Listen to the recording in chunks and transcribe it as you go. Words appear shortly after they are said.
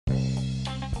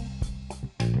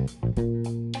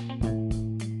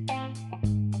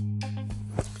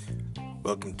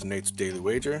Welcome to Nate's Daily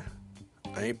Wager.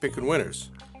 I ain't picking winners,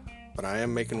 but I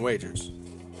am making wagers.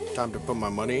 Time to put my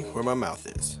money where my mouth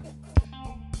is.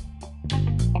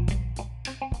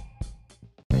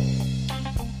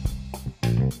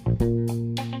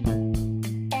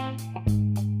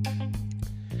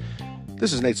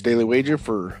 This is Nate's Daily Wager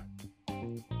for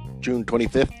June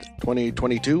 25th,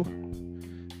 2022.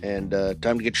 And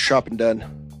time to get your shopping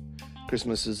done.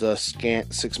 Christmas is a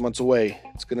scant 6 months away.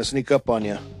 It's going to sneak up on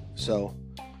you. So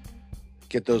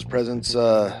get those presents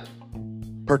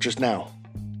purchased now.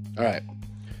 All right.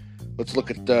 Let's look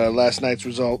at last night's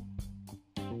result.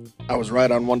 I was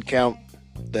right on one count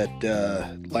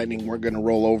that Lightning weren't going to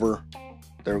roll over.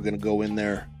 They were going to go in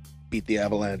there, beat the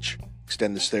Avalanche,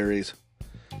 extend the series.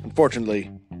 Unfortunately,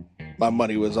 my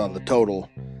money was on the total.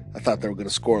 I thought they were going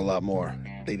to score a lot more.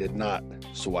 They did not,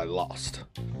 so I lost.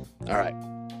 All right.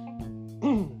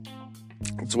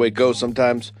 That's the way it goes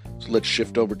sometimes. So let's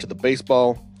shift over to the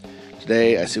baseball.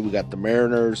 Today, I see we got the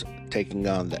Mariners taking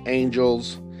on the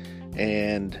Angels.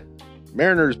 And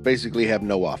Mariners basically have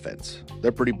no offense.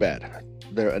 They're pretty bad.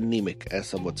 They're anemic, as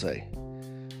some would say.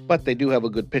 But they do have a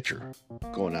good pitcher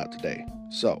going out today.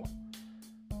 So,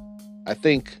 I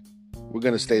think we're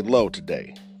going to stay low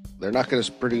today. They're not going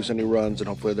to produce any runs, and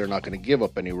hopefully they're not going to give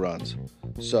up any runs.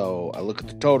 So I look at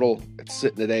the total. It's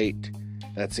sitting at 8.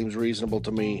 That seems reasonable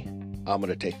to me. I'm going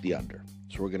to take the under.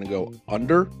 So we're going to go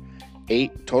under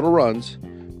 8 total runs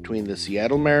between the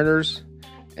Seattle Mariners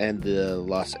and the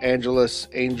Los Angeles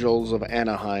Angels of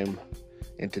Anaheim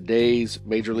in today's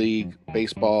Major League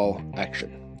Baseball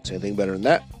action. Say anything better than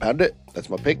that, pound it. That's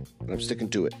my pick, and I'm sticking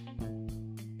to it.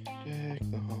 Deck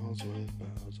the halls with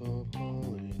boughs of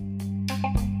holly.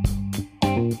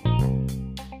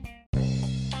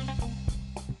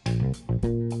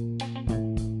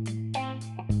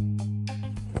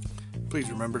 Please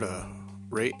remember to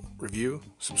rate, review,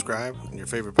 subscribe in your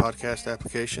favorite podcast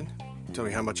application. Tell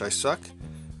me how much I suck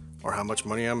or how much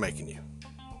money I'm making you.